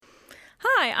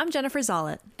Hi, I'm Jennifer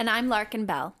Zollet. And I'm Larkin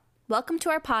Bell. Welcome to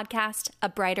our podcast, A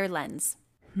Brighter Lens.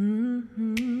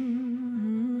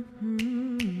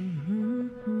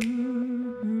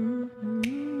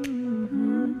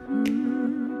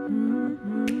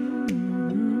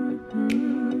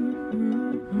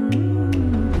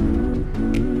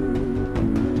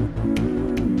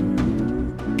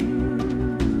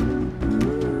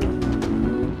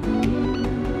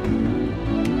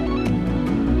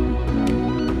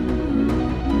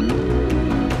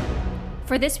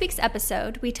 For this week's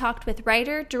episode, we talked with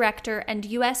writer, director, and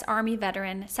U.S. Army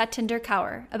veteran Satinder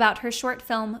Kaur about her short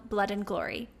film, Blood and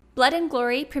Glory. Blood and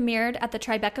Glory premiered at the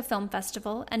Tribeca Film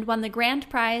Festival and won the grand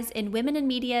prize in Women in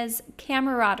Media's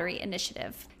CAMERADErie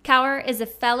initiative. Kaur is a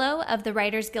fellow of the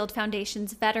Writers Guild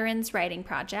Foundation's Veterans Writing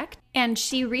Project, and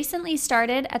she recently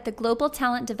started at the Global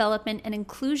Talent Development and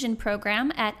Inclusion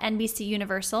Program at NBC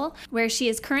Universal, where she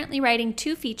is currently writing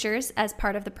 2 features as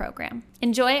part of the program.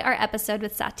 Enjoy our episode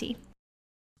with Sati.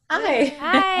 Hi.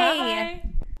 Hi.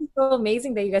 It's so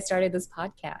amazing that you guys started this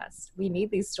podcast. We need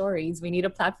these stories. We need a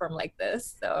platform like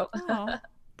this. So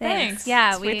Thanks.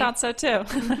 Yeah, we thought so too.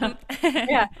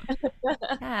 yeah.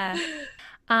 Yeah.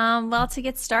 Well, to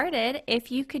get started, if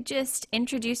you could just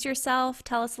introduce yourself,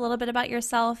 tell us a little bit about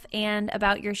yourself and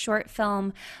about your short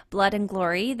film, Blood and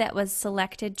Glory, that was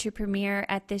selected to premiere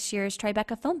at this year's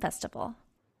Tribeca Film Festival.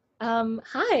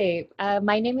 Hi,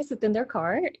 my name is Satinder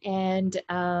Kaur, and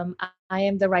I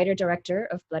am the writer-director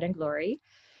of Blood and Glory.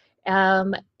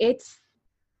 It's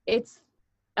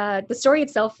the story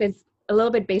itself is a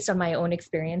little bit based on my own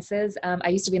experiences. I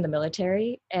used to be in the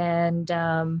military, and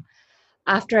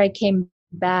after I came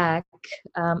back,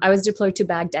 I was deployed to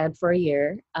Baghdad for a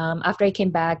year. After I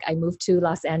came back, I moved to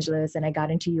Los Angeles, and I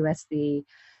got into USC.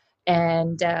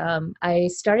 And I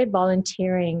started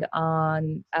volunteering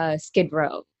on Skid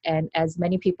Row. And as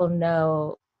many people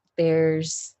know,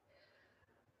 there's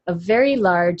a very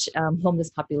large homeless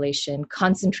population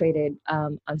concentrated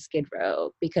on Skid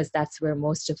Row because that's where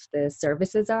most of the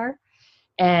services are.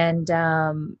 And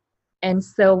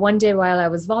so one day while I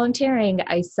was volunteering,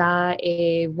 I saw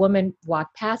a woman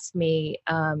walk past me,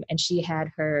 and she had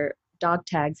her dog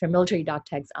tags, her military dog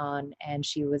tags on, and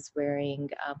she was wearing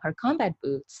her combat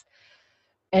boots.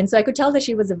 And so I could tell that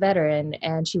she was a veteran,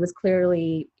 and she was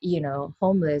clearly,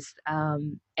 homeless.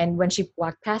 And when she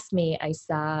walked past me, I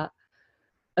saw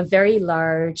a very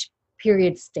large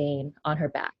period stain on her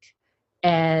back.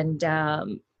 And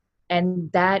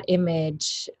that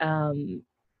image,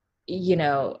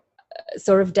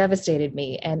 sort of devastated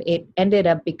me. And it ended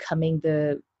up becoming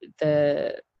the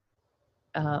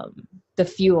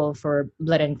fuel for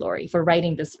Blood and Glory, for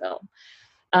writing this film.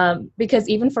 Because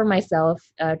even for myself,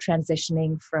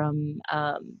 transitioning from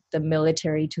the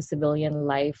military to civilian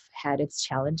life had its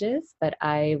challenges, but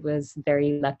I was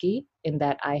very lucky in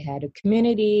that I had a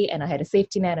community and I had a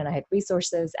safety net and I had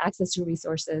resources, access to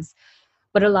resources,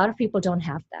 but a lot of people don't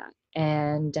have that.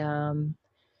 And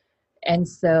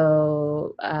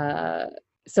so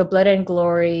Blood and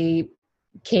Glory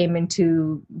came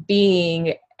into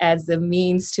being as a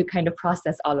means to kind of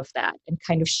process all of that and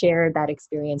kind of share that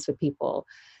experience with people.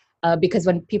 Because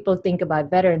when people think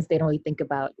about veterans, they don't really think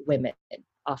about women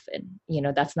often.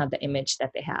 That's not the image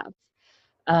that they have.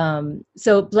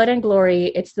 So Blood and Glory,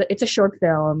 it's a short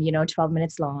film, 12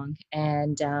 minutes long.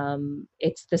 And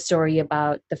it's the story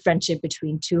about the friendship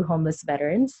between 2 homeless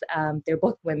veterans. They're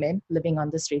both women living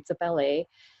on the streets of LA.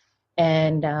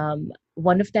 And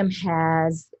one of them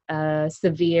has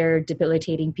severe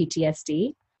debilitating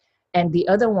PTSD. And the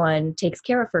other one takes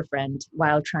care of her friend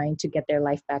while trying to get their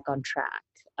life back on track.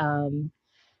 And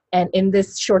in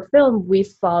this short film, we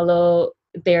follow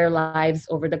their lives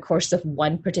over the course of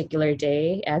one particular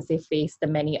day as they face the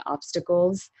many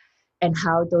obstacles and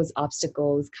how those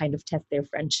obstacles kind of test their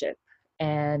friendship.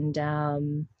 And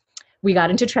we got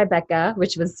into Tribeca,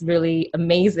 which was really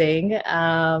amazing.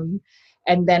 And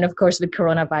then, of course, with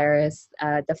coronavirus,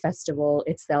 the festival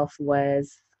itself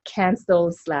was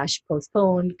canceled /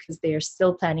 postponed because they are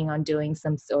still planning on doing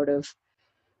some sort of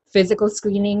physical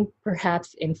screening,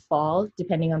 perhaps in fall,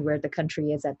 depending on where the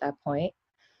country is at that point.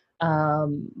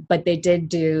 But they did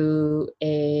do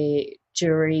a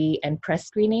jury and press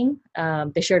screening.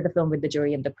 They shared the film with the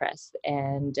jury and the press,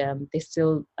 and they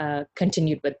still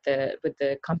continued with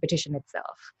the competition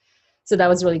itself. So that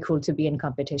was really cool to be in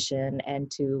competition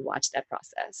and to watch that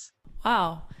process.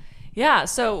 Wow. Yeah,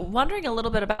 so wondering a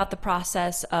little bit about the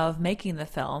process of making the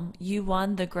film. You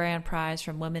won the grand prize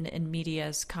from Women in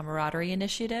Media's CAMERADErie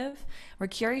initiative. We're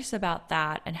curious about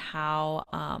that and how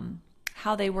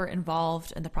they were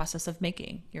involved in the process of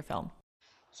making your film.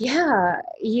 Yeah,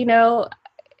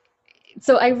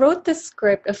 So I wrote this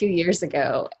script a few years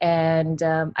ago, and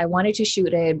I wanted to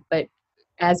shoot it, but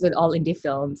as with all indie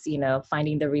films,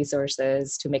 finding the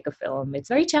resources to make a film, it's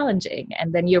very challenging.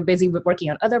 And then you're busy with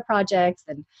working on other projects.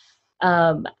 And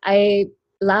I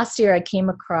last year I came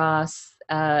across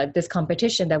this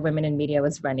competition that Women in Media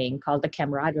was running called the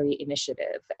CAMERaderie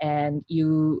Initiative, and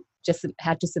you just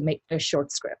had to submit a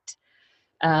short script.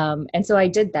 And so I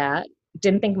did that.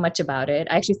 Didn't think much about it.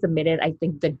 I actually submitted, I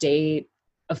think, the day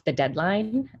of the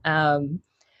deadline.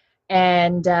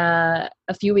 And a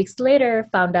few weeks later,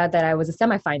 found out that I was a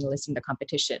semifinalist in the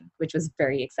competition, which was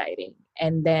very exciting.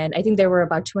 And then I think there were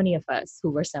about 20 of us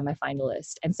who were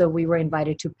semifinalists. And so we were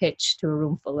invited to pitch to a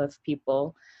room full of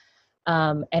people.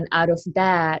 And out of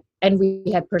that, and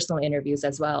we had personal interviews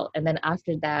as well. And then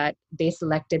after that, they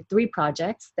selected 3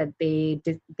 projects that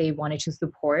they wanted to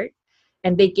support.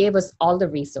 And they gave us all the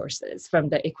resources, from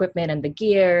the equipment and the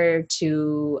gear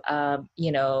to,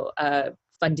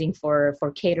 funding for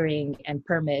catering and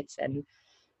permits and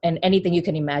anything you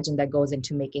can imagine that goes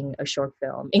into making a short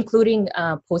film, including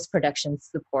post-production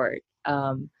support.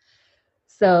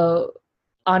 So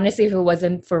honestly, if it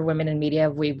wasn't for Women in Media,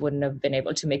 we wouldn't have been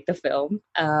able to make the film.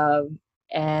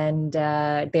 And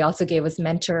they also gave us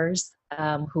mentors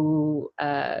who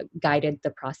guided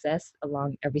the process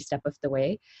along every step of the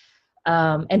way.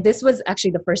 And this was actually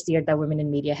the first year that Women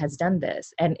in Media has done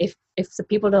this. And if some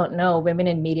people don't know, Women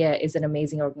in Media is an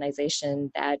amazing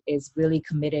organization that is really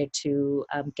committed to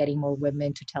getting more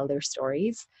women to tell their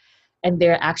stories. And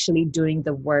they're actually doing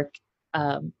the work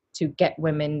to get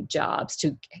women jobs,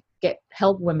 to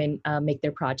help women make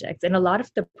their projects. And a lot of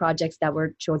the projects that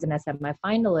were chosen as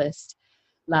semifinalists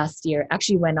last year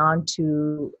actually went on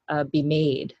to be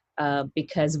made.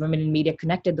 Because Women in Media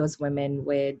connected those women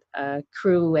with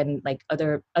crew and like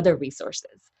other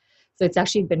resources. So it's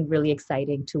actually been really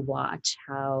exciting to watch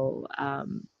how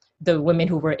the women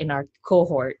who were in our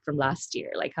cohort from last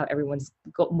year, like how everyone's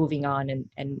moving on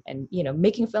and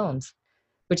making films,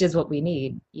 which is what we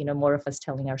need, more of us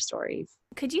telling our stories.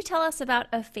 Could you tell us about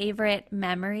a favorite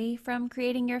memory from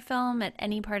creating your film at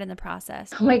any part in the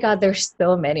process? Oh my God, there's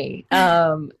so many.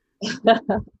 But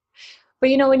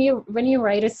when you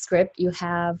write a script, you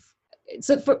have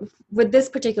with this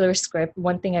particular script,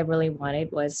 one thing I really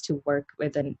wanted was to work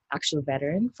with an actual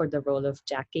veteran for the role of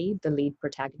Jackie, the lead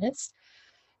protagonist.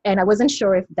 And I wasn't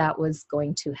sure if that was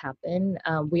going to happen.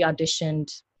 We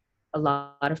auditioned a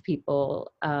lot of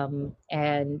people,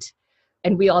 and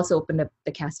we also opened up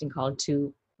the casting call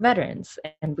to veterans,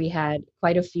 and we had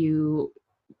quite a few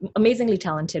amazingly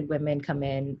talented women come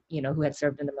in, who had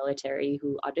served in the military,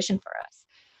 who auditioned for us.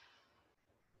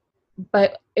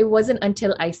 But it wasn't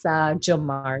until I saw Jo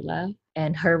Marla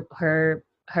and her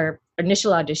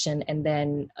initial audition, and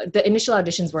then the initial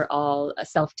auditions were all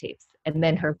self-tapes, and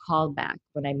then her call back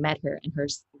when I met her, and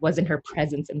wasn't her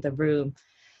presence in the room.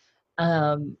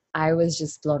 I was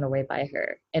just blown away by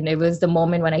her, and it was the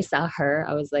moment when I saw her,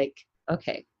 I was like,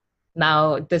 okay,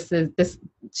 now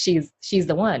she's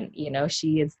the one.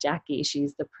 She is Jackie.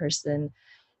 She's the person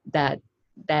that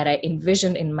I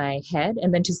envisioned in my head,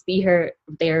 and then to see her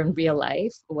there in real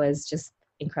life was just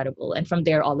incredible. And from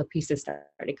there, all the pieces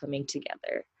started coming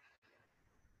together.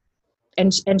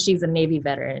 And she's a Navy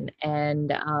veteran,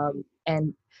 and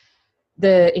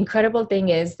the incredible thing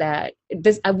is that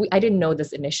I didn't know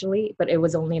this initially, but it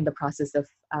was only in the process of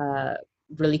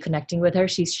really connecting with her.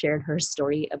 She shared her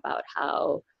story about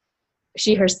how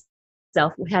she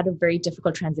herself had a very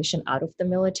difficult transition out of the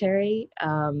military.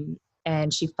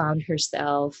 And she found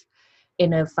herself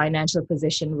in a financial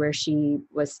position where she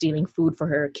was stealing food for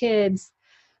her kids.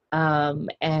 And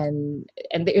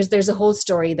there's a whole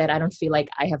story that I don't feel like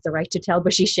I have the right to tell,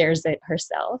 but she shares it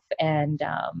herself. And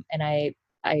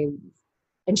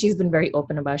she's been very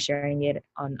open about sharing it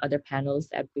on other panels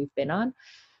that we've been on.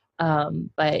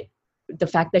 But the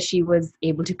fact that she was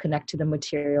able to connect to the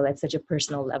material at such a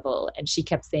personal level, and she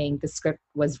kept saying the script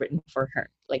was written for her.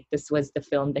 Like, this was the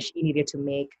film that she needed to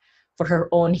make for her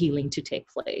own healing to take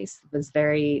place. It was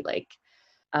very it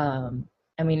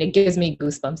gives me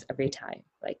goosebumps every time.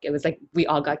 Like, it was like we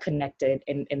all got connected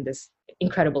in this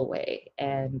incredible way.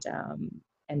 And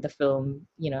the film,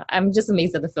 I'm just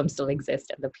amazed that the film still exists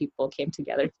and the people came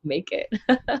together to make it.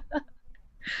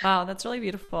 Wow, that's really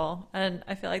beautiful. And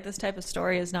I feel like this type of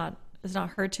story is not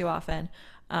heard too often.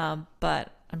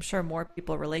 But I'm sure more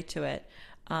people relate to it.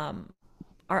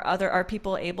 Are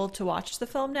people able to watch the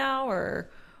film now, or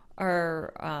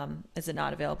is it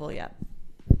not available yet?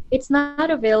 It's not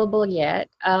available yet,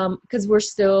 because we're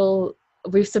still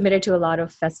we've submitted to a lot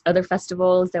of other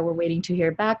festivals that we're waiting to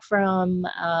hear back from.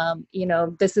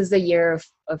 This is the year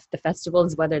of the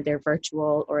festivals, whether they're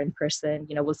virtual or in person.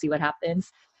 We'll see what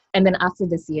happens. And then after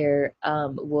this year,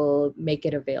 we'll make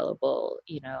it available,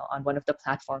 on one of the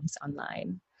platforms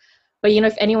online. But,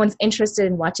 if anyone's interested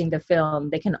in watching the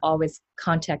film, they can always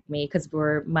contact me, because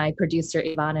my producer,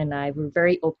 Ivana, and I, we're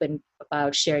very open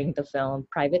about sharing the film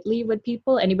privately with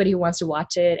people. Anybody who wants to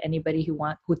watch it, anybody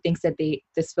who thinks that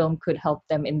this film could help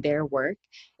them in their work,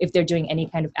 if they're doing any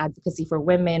kind of advocacy for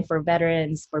women, for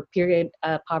veterans, for period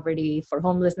poverty, for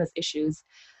homelessness issues,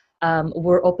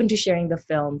 we're open to sharing the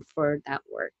film for that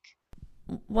work.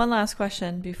 One last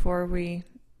question before we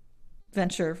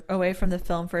venture away from the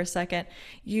film for a second.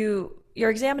 You're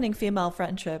examining female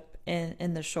friendship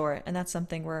in the short, and that's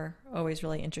something we're always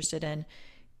really interested in.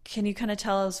 Can you kind of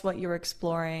tell us what you're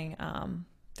exploring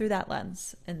through that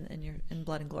lens in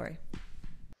Blood and Glory?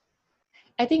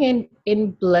 I think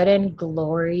in Blood and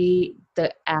Glory,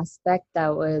 the aspect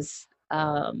that was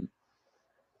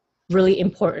really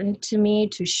important to me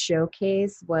to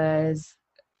showcase was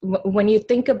when you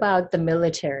think about the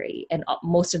military, and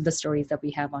most of the stories that we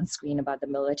have on screen about the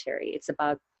military, it's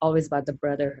always about the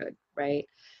brotherhood, right?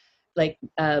 Like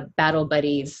battle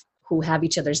buddies who have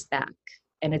each other's back.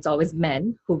 And it's always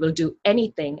men who will do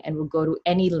anything and will go to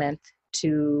any length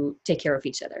to take care of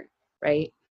each other,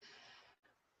 right?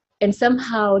 And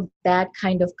somehow that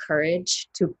kind of courage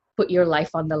to put your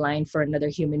life on the line for another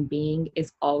human being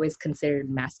is always considered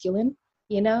masculine,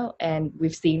 and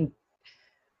we've seen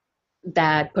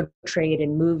that portrayed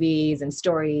in movies and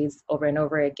stories over and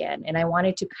over again. And I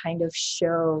wanted to kind of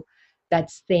show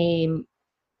that same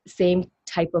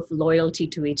type of loyalty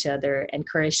to each other and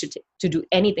courage to do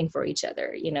anything for each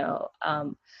other,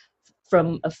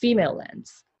 from a female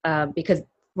lens. Because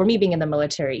for me, being in the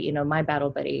military, my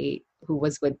battle buddy who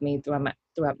was with me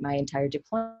throughout my entire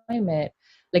deployment,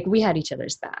 like, we had each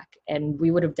other's back and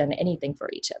we would have done anything for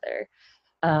each other.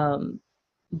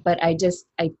 But I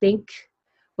think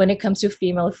when it comes to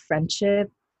female friendship,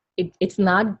 it's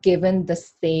not given the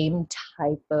same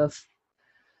type of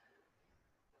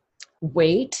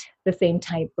weight, the same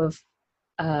type of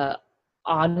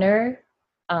honor.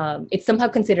 It's somehow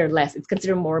considered less. It's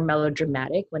considered more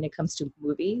melodramatic when it comes to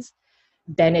movies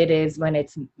than it is when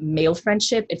it's male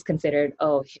friendship. It's considered,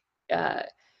 I'm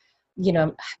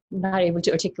not able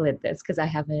to articulate this because I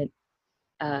haven't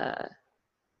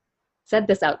said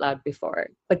this out loud before,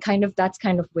 but that's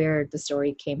kind of where the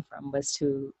story came from, was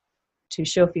to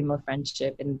show female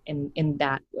friendship in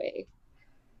that way.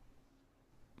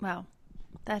 Wow,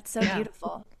 that's so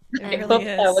beautiful. I hope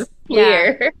that was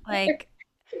clear. Yeah,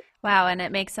 wow, and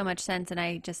it makes so much sense, and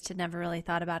I just had never really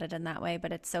thought about it in that way,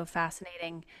 but it's so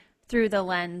fascinating through the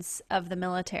lens of the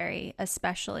military,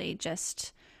 especially,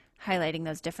 just highlighting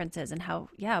those differences and how,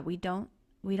 we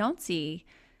don't see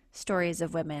stories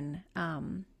of women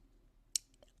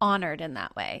honored in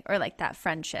that way, or like that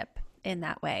friendship in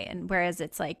that way. And whereas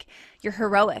it's like you're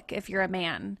heroic if you're a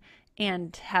man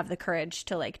and have the courage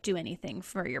to do anything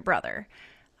for your brother.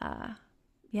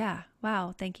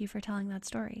 Wow. Thank you for telling that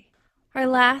story. Our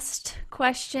last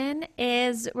question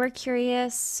is, we're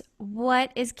curious,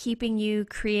 what is keeping you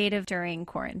creative during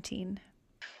quarantine?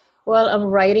 Well, I'm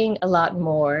writing a lot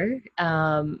more,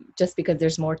 just because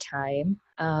there's more time.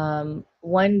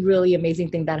 One really amazing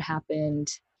thing that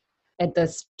happened at the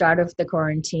start of the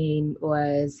quarantine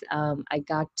was I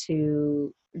got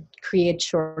to create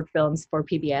short films for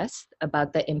PBS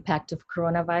about the impact of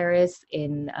coronavirus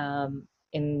in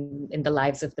the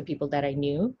lives of the people that I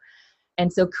knew.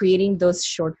 And so creating those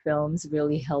short films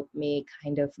really helped me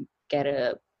kind of get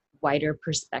a wider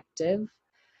perspective.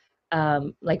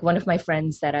 Like one of my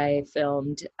friends that I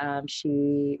filmed,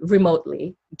 she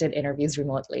remotely did interviews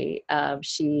remotely.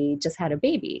 She just had a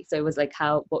baby. So it was like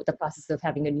what the process of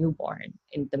having a newborn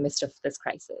in the midst of this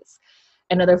crisis.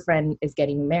 Another friend is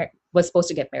was supposed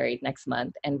to get married next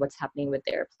month, and what's happening with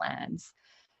their plans.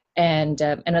 And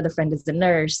another friend is a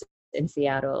nurse in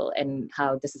Seattle, and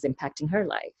how this is impacting her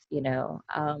life,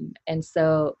 and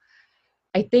so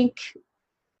I think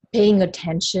paying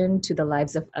attention to the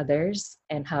lives of others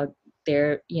and how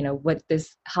they're,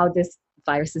 how this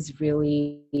virus is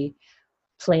really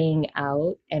playing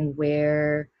out, and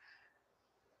where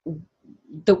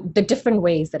the different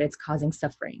ways that it's causing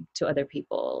suffering to other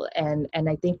people. And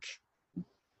I think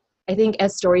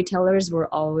as storytellers, we're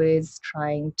always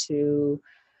trying to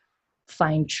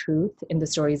find truth in the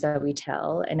stories that we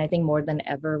tell. And I think more than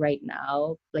ever right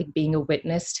now, being a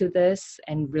witness to this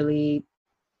and really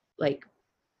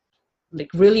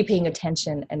really paying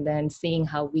attention, and then seeing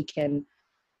how we can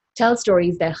tell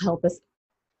stories that help us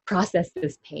process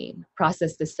this pain,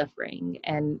 process this suffering,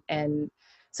 and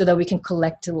so that we can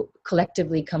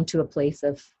collectively come to a place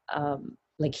of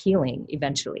like healing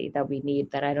eventually that we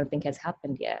need, that I don't think has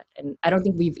happened yet. And I don't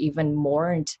think we've even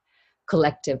mourned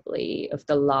collectively of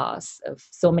the loss of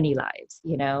so many lives,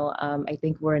 you know. I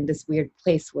think we're in this weird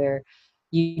place where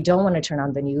you don't want to turn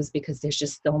on the news because there's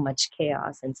just so much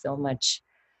chaos and so much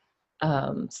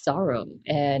sorrow,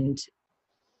 and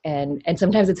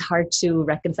sometimes it's hard to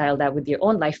reconcile that with your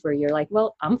own life, where you're like,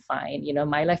 well, I'm fine, you know,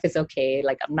 my life is okay,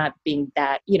 like I'm not being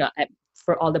that, you know,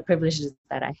 for all the privileges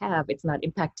that I have, it's not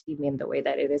impacting me in the way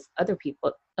that it is other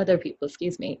people,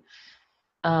 excuse me.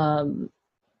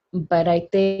 But I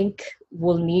think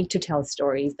we'll need to tell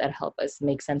stories that help us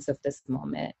make sense of this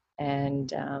moment.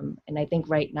 And I think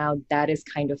right now that is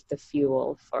kind of the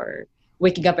fuel for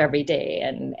waking up every day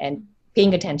and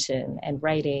paying attention and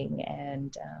writing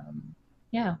and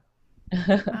yeah.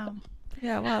 Wow.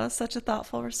 Yeah, wow, that's such a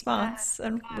thoughtful response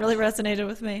and really resonated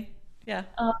with me. Yeah.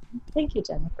 Thank you,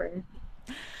 Jennifer.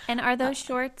 And are those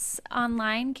shorts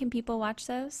online? Can people watch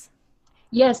those?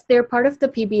 Yes, they're part of the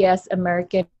PBS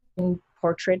American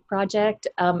Portrait Project.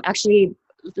 Actually,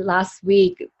 last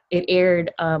week it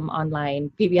aired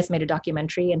online. PBS made a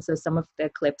documentary, and so some of the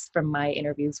clips from my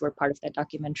interviews were part of that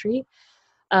documentary.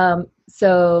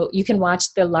 So you can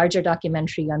watch the larger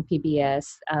documentary on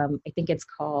PBS. I think it's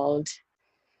called,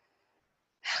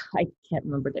 I can't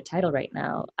remember the title right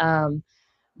now.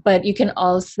 But you can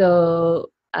also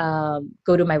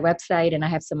go to my website, and I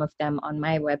have some of them on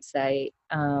my website.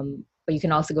 But you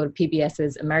can also go to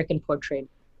PBS's American Portrait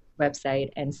website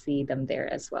and see them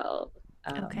there as well.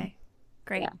 Okay,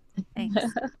 great. Yeah. Thanks.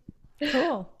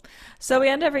 Cool. So we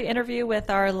end every interview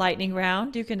with our lightning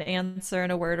round. You can answer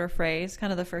in a word or phrase,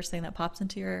 kind of the first thing that pops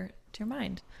into your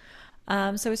mind.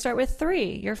 So we start with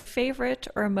 3. Your favorite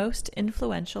or most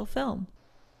influential film?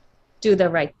 Do the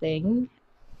Right Thing.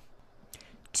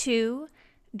 2,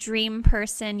 dream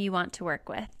person you want to work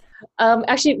with?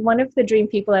 Actually, one of the dream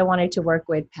people I wanted to work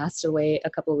with passed away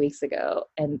a couple of weeks ago,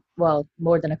 and well,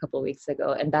 more than a couple of weeks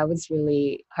ago, and that was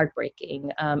really heartbreaking.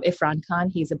 Irfan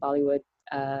Khan, he's a Bollywood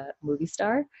movie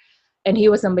star, and he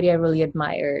was somebody I really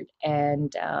admired,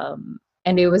 and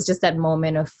it was just that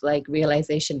moment of like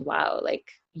realization, wow, like,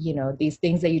 you know, these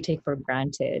things that you take for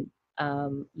granted,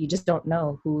 you just don't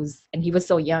know who's, and he was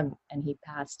so young and he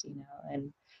passed, you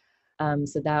know, and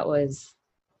so that was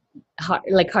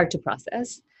hard to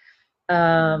process.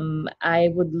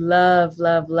 I would love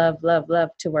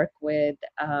to work with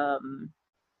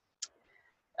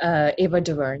Ava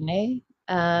DuVernay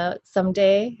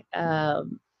someday.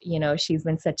 You know, she's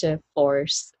been such a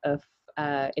force of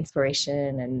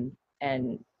inspiration,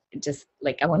 and just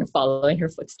like I want to follow in her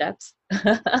footsteps.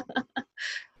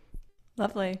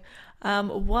 Lovely.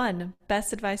 1,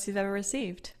 best advice you've ever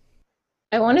received?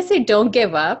 I want to say don't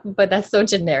give up, but that's so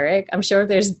generic. I'm sure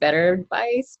there's better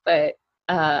advice, but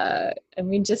I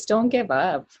mean, just don't give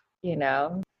up, you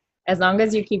know. As long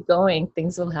as you keep going,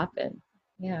 things will happen.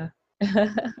 Yeah.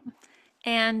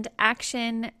 And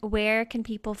action, where can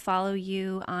people follow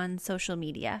you on social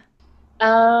media?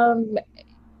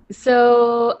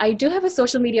 So I do have a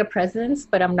social media presence,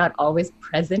 but I'm not always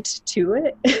present to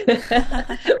it.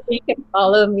 You can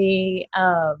follow me.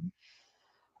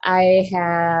 I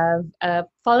have,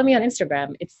 follow me on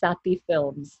Instagram. It's Sati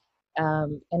Films.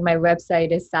 And my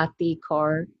website is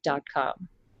satikaur.com.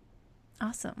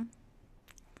 Awesome.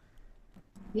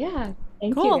 Yeah.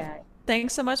 Thank Cool. you, guys.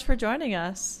 Thanks so much for joining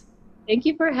us. Thank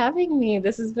you for having me.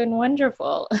 This has been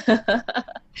wonderful.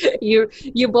 You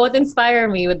both inspire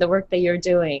me with the work that you're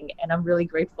doing, and I'm really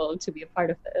grateful to be a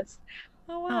part of this.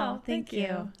 Oh, wow. Oh, thank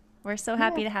you. We're so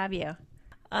happy to have you.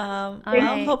 I'll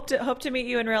right. hope to meet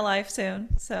you in real life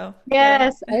soon. So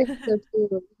Yes, I hope so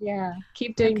too. Yeah.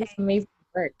 Keep doing this amazing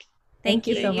work. Thank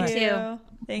you so you much. too.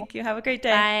 Thank you. Have a great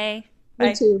day. Bye.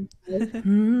 You too.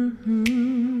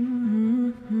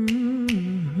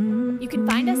 You can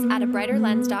find us at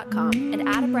abrighterlens.com and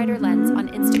at abrighterlens on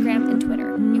Instagram and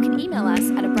Twitter. You can email us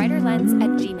at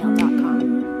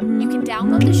abrighterlens@gmail.com. You can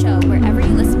download the show wherever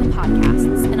you listen to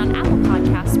podcasts and on Apple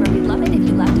Podcasts, where we'd love it if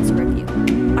you left us a review.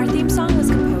 Our theme song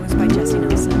was composed by Jesse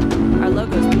Nelson. Our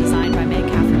logos were designed by Media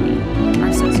CAMERAderie. Our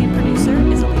associate producer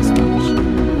is Elise Welch.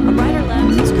 A Brighter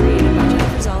Lens was created by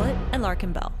Jennifer Zollett and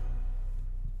Larkin Bell.